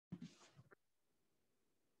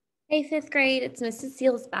Hey, fifth grade, it's Mrs.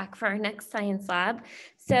 Seals back for our next science lab.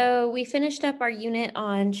 So we finished up our unit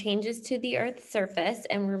on changes to the Earth's surface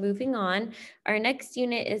and we're moving on. Our next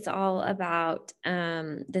unit is all about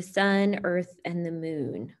the sun, Earth, and the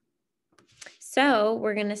moon. So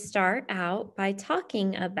we're going to start out by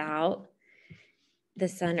talking about the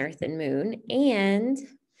sun, Earth, and moon and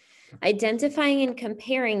identifying and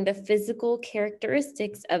comparing the physical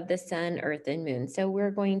characteristics of the sun, Earth, and moon. So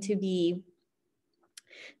we're going to be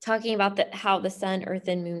talking about how the sun, earth,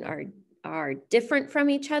 and moon are different from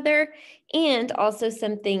each other, and also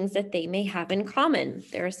some things that they may have in common.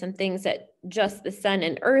 There are some things that just the sun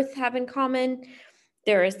and earth have in common.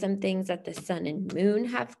 There are some things that the sun and moon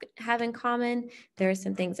have in common. There are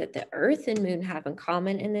some things that the earth and moon have in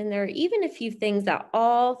common. And then there are even a few things that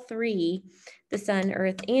all three, the sun,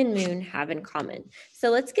 earth, and moon, have in common. So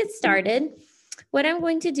let's get started. What I'm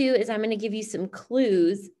going to do is I'm going to give you some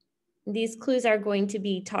clues. These clues are going to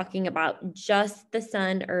be talking about just the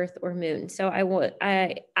sun, earth, or moon. So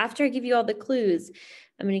after I give you all the clues,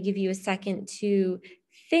 I'm going to give you a second to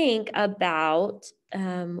think about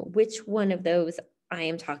which one of those I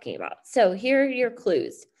am talking about. So here are your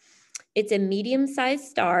clues. It's a medium-sized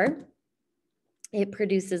star. It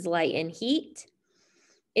produces light and heat.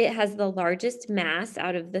 It has the largest mass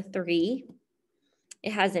out of the three.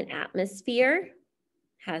 It has an atmosphere,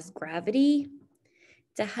 has gravity.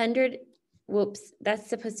 That's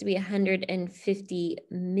supposed to be 150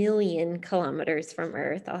 million kilometers from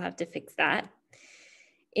Earth. I'll have to fix that.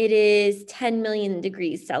 It is 10 million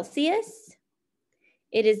degrees Celsius.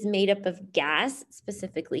 It is made up of gas,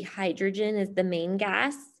 specifically hydrogen is the main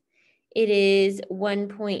gas. It is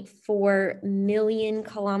 1.4 million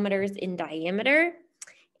kilometers in diameter,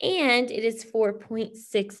 and it is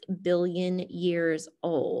 4.6 billion years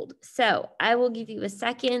old. So I will give you a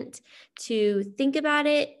second to think about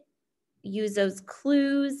it. Use those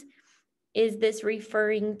clues. Is this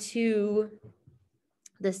referring to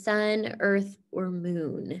the sun, earth, or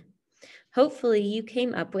moon? Hopefully you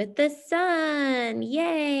came up with the sun.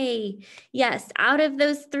 Yay. Yes, out of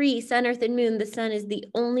those three, sun, earth, and moon, the sun is the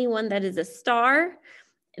only one that is a star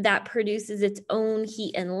that produces its own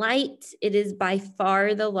heat and light. It is by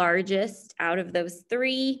far the largest out of those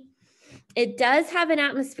three. It does have an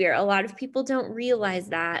atmosphere. A lot of people don't realize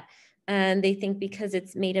that. They think because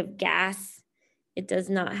it's made of gas, it does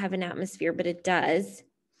not have an atmosphere, but it does.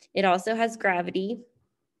 It also has gravity.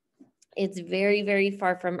 It's very, very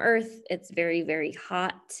far from Earth. It's very, very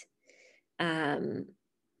hot.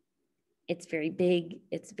 It's very big.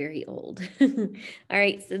 It's very old. All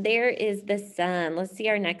right, so there is the sun. Let's see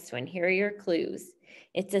our next one. Here are your clues.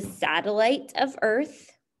 It's a satellite of Earth.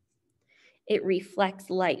 It reflects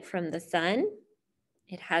light from the sun.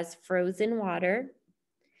 It has frozen water.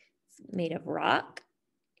 It's made of rock.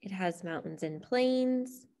 It has mountains and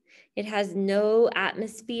plains. It has no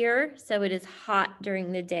atmosphere, so it is hot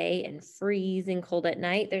during the day and freezing cold at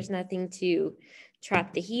night. There's nothing to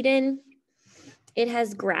trap the heat in. It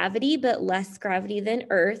has gravity, but less gravity than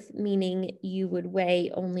Earth, meaning you would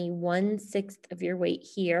weigh only 1/6 of your weight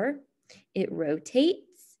here. It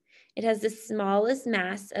rotates. It has the smallest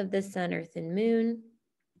mass of the sun, Earth, and moon.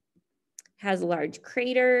 Has large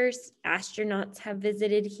craters. Astronauts have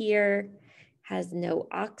visited here. Has no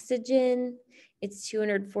oxygen. It's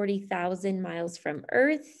 240,000 miles from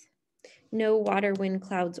Earth. No water, wind,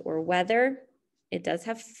 clouds, or weather. It does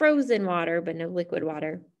have frozen water, but no liquid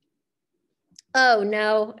water. Oh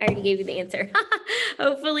no, I already gave you the answer.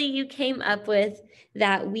 Hopefully you came up with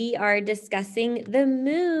that we are discussing the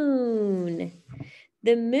moon.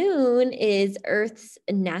 The moon is Earth's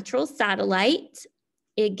natural satellite.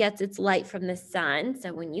 It gets its light from the sun.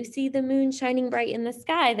 So when you see the moon shining bright in the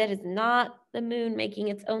sky, that is not the moon making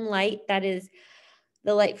its own light. That is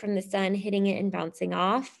the light from the sun hitting it and bouncing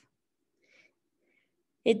off.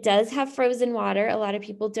 It does have frozen water. A lot of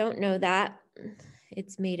people don't know that.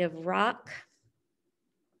 It's made of rock.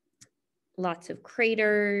 Lots of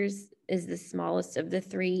craters, is the smallest of the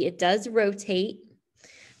three. It does rotate.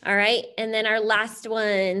 All right, and then our last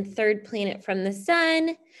one, third planet from the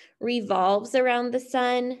sun, revolves around the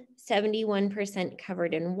sun, 71%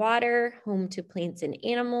 covered in water, home to plants and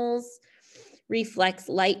animals, reflects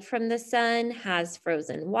light from the sun, has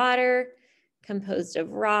frozen water, composed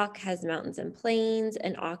of rock, has mountains and plains,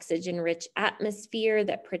 an oxygen-rich atmosphere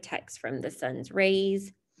that protects from the sun's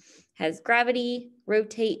rays, has gravity,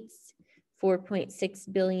 rotates,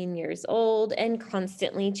 4.6 billion years old, and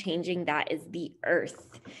constantly changing. That is the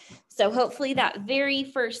Earth. So hopefully that very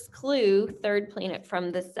first clue, third planet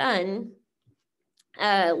from the sun,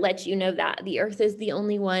 lets you know that the Earth is the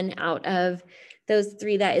only one out of those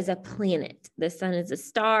three that is a planet. The sun is a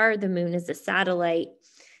star, the moon is a satellite,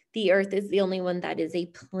 The Earth is the only one that is a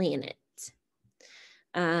planet.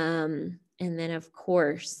 And then, of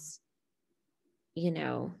course, you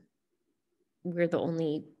know, we're the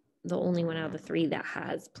only one out of the three that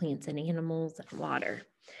has plants and animals and water.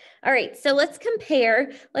 All right, so let's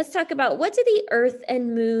compare. Let's talk about, what do the Earth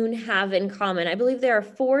and Moon have in common? I believe there are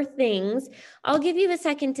 4 things. I'll give you a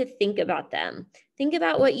second to think about them. Think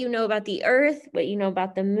about what you know about the Earth, what you know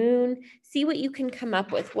about the Moon. See what you can come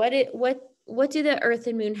up with. What do the Earth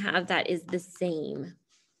and Moon have that is the same?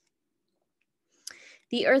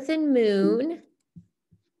 The Earth and Moon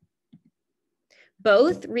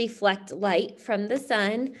both reflect light from the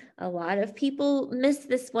sun. A lot of people miss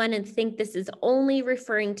this one and think this is only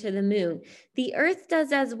referring to the moon. The Earth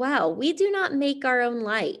does as well. We do not make our own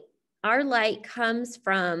light. Our light comes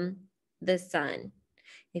from the sun.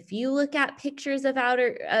 If you look at pictures of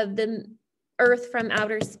the Earth from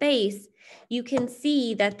outer space, you can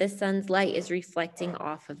see that the sun's light is reflecting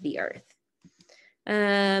off of the Earth.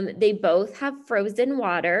 They both have frozen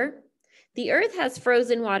water. The Earth has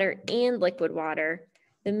frozen water and liquid water.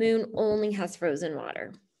 The moon only has frozen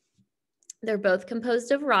water. They're both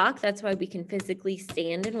composed of rock. That's why we can physically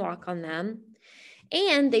stand and walk on them.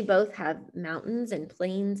 And they both have mountains and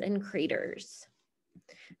plains and craters.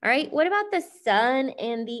 All right, what about the sun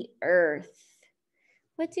and the Earth?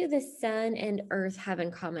 What do the sun and Earth have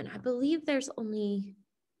in common? I believe there's only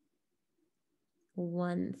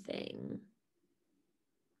one thing.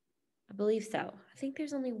 I believe so. I think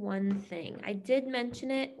there's only one thing. I did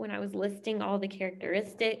mention it when I was listing all the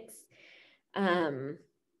characteristics. But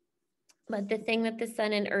the thing that the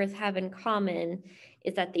sun and Earth have in common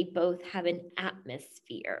is that they both have an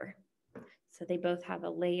atmosphere. So they both have a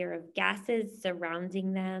layer of gases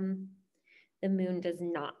surrounding them. The moon does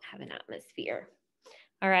not have an atmosphere.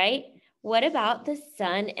 All right. What about the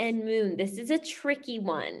sun and moon? This is a tricky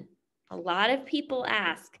one. A lot of people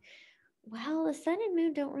ask, well, the sun and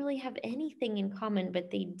moon don't really have anything in common,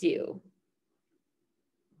 but they do.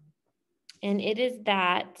 And it is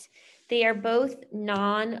that they are both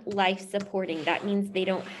non-life supporting. That means they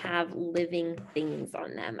don't have living things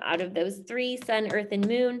on them. Out of those 3, sun, earth, and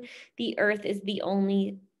moon, the Earth is the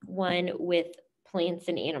only one with plants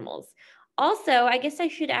and animals. Also, I guess I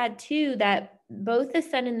should add too that both the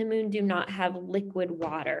sun and the moon do not have liquid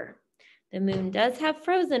water. The moon does have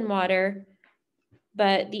frozen water,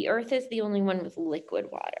 but the Earth is the only one with liquid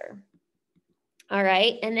water. All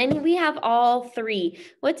right, and then we have all 3.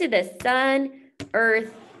 What do the sun,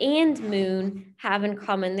 Earth, and moon have in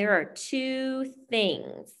common? There are 2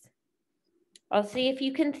 things. I'll see if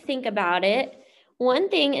you can think about it. One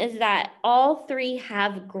thing is that all 3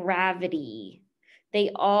 have gravity. They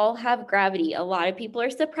all have gravity. A lot of people are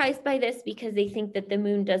surprised by this because they think that the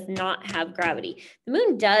moon does not have gravity. The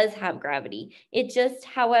moon does have gravity. It just,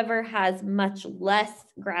 however, has much less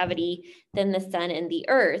gravity than the sun and the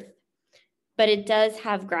Earth, but it does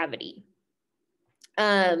have gravity.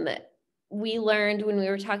 We learned when we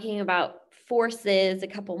were talking about forces a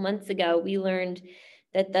couple months ago, we learned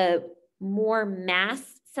that the more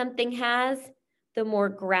mass something has, the more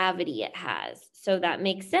gravity it has. So that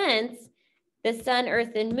makes sense. The sun,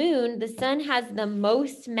 earth, and moon, the sun has the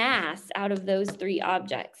most mass out of those 3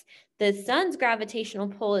 objects. The sun's gravitational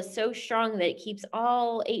pull is so strong that it keeps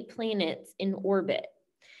all 8 planets in orbit.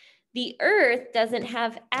 The Earth doesn't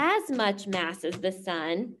have as much mass as the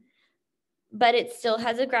sun, but it still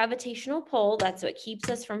has a gravitational pull. That's what keeps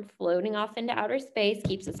us from floating off into outer space,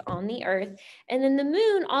 keeps us on the Earth. And then the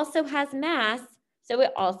moon also has mass, so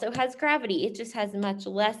it also has gravity. It just has much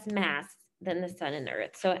less mass than the sun and the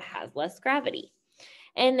Earth, so it has less gravity.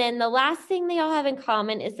 And then the last thing they all have in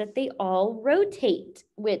common is that they all rotate,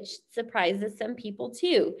 which surprises some people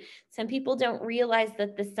too. Some people don't realize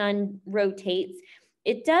that the sun rotates.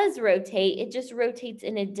 It does rotate, it just rotates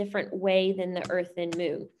in a different way than the Earth and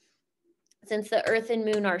moon. Since the Earth and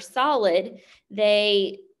moon are solid,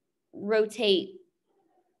 they rotate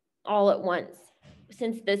all at once.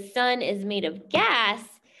 Since the sun is made of gas,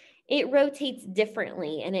 it rotates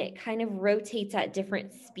differently, and it kind of rotates at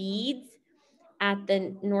different speeds at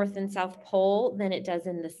the North and South Pole than it does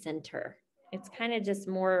in the center. It's kind of just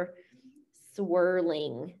more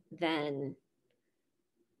swirling than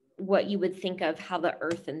what you would think of how the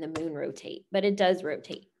Earth and the moon rotate, but it does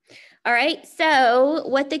rotate. All right, so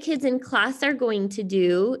what the kids in class are going to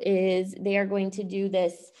do is they are going to do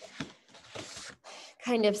this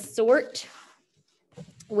kind of sort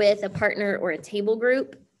with a partner or a table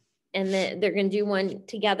group, and then they're going to do one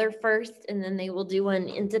together first, and then they will do one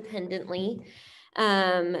independently.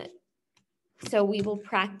 So we will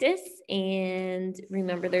practice, and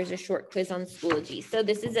remember there's a short quiz on Schoology. So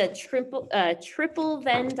this is a triple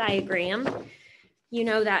Venn diagram. You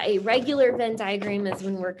know that a regular Venn diagram is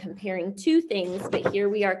when we're comparing two things, but here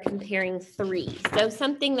we are comparing three. So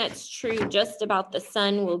something that's true just about the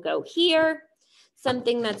sun will go here.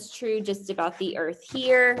 Something that's true just about the earth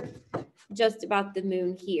here, just about the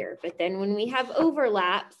moon here. But then when we have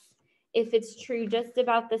overlaps, if it's true just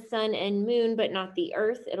about the sun and moon, but not the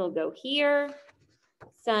earth, it'll go here.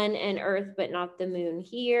 Sun and earth, but not the moon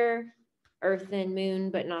here. Earth and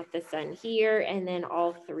moon, but not the sun here. And then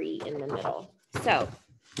all three in the middle. So,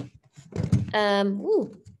 all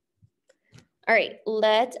right,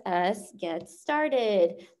 let us get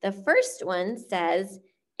started. The first one says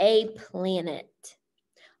a planet.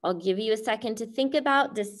 I'll give you a second to think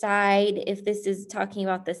about, decide if this is talking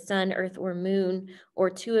about the sun, earth, or moon, or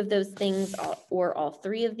two of those things, or all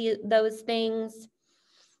three of those things.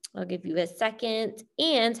 I'll give you a second,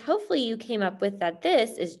 and hopefully you came up with that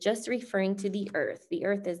this is just referring to the earth. The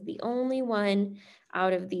earth is the only one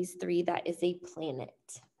out of these three that is a planet.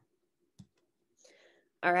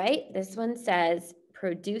 All right, this one says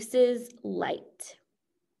produces light.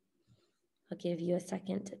 I'll give you a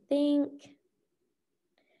second to think.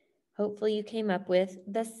 Hopefully you came up with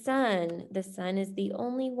the sun. The sun is the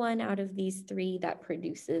only one out of these three that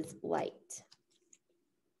produces light.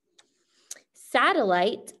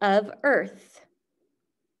 Satellite of Earth.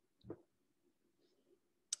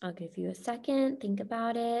 I'll give you a second, think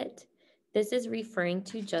about it. This is referring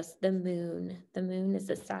to just the moon. The moon is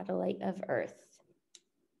a satellite of Earth.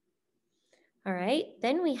 All right,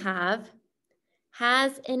 then we have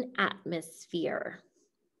has an atmosphere.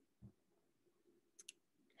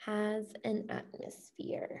 Has an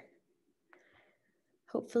atmosphere.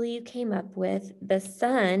 Hopefully you came up with the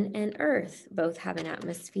sun and earth both have an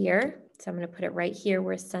atmosphere. So I'm going to put it right here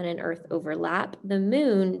where sun and earth overlap. The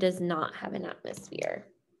moon does not have an atmosphere.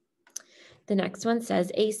 The next one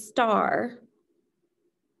says a star.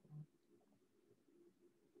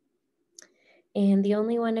 And the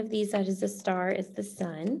only one of these that is a star is the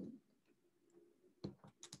sun.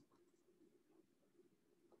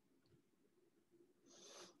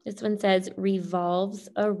 This one says revolves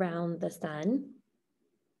around the sun.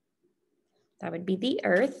 That would be the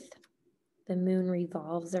earth. The moon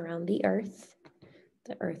revolves around the earth.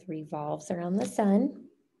 The earth revolves around the sun.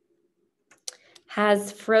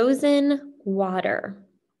 Has frozen water.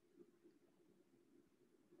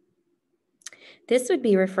 This would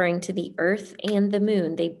be referring to the earth and the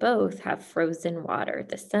moon. They both have frozen water.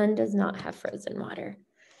 The sun does not have frozen water.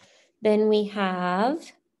 Then we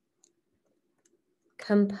have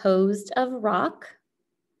composed of rock.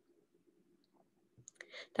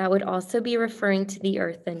 That would also be referring to the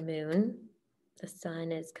earth and moon. The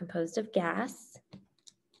sun is composed of gas.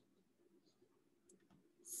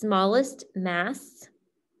 Smallest mass.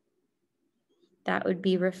 That would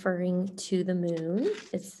be referring to the moon.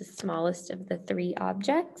 It's the smallest of the three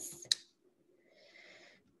objects.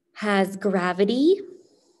 Has gravity.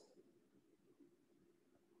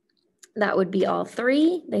 That would be all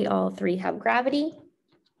three. They all three have gravity.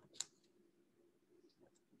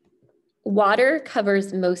 Water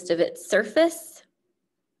covers most of its surface.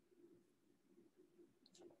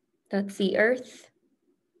 That's the earth.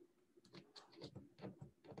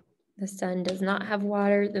 The sun does not have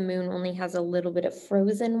water. The moon only has a little bit of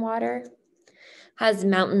frozen water. Has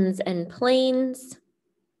mountains and plains.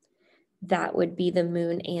 That would be the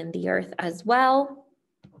moon and the earth as well.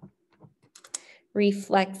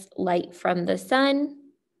 Reflects light from the sun.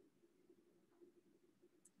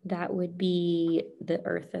 That would be the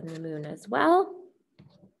earth and the moon as well.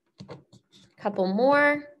 A couple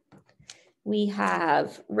more. We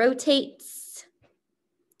have rotates.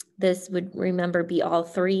 This would, remember, be all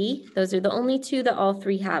three. Those are the only two that all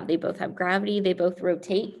three have. They both have gravity. They both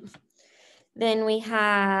rotate. Then we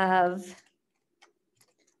have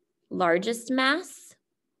largest mass.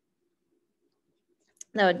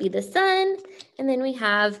 That would be the sun. And then we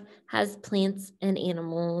have has plants and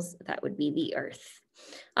animals. That would be the earth.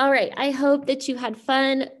 All right, I hope that you had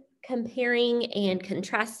fun comparing and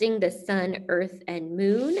contrasting the sun, earth, and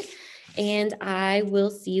moon. And I will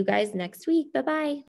see you guys next week. Bye-bye.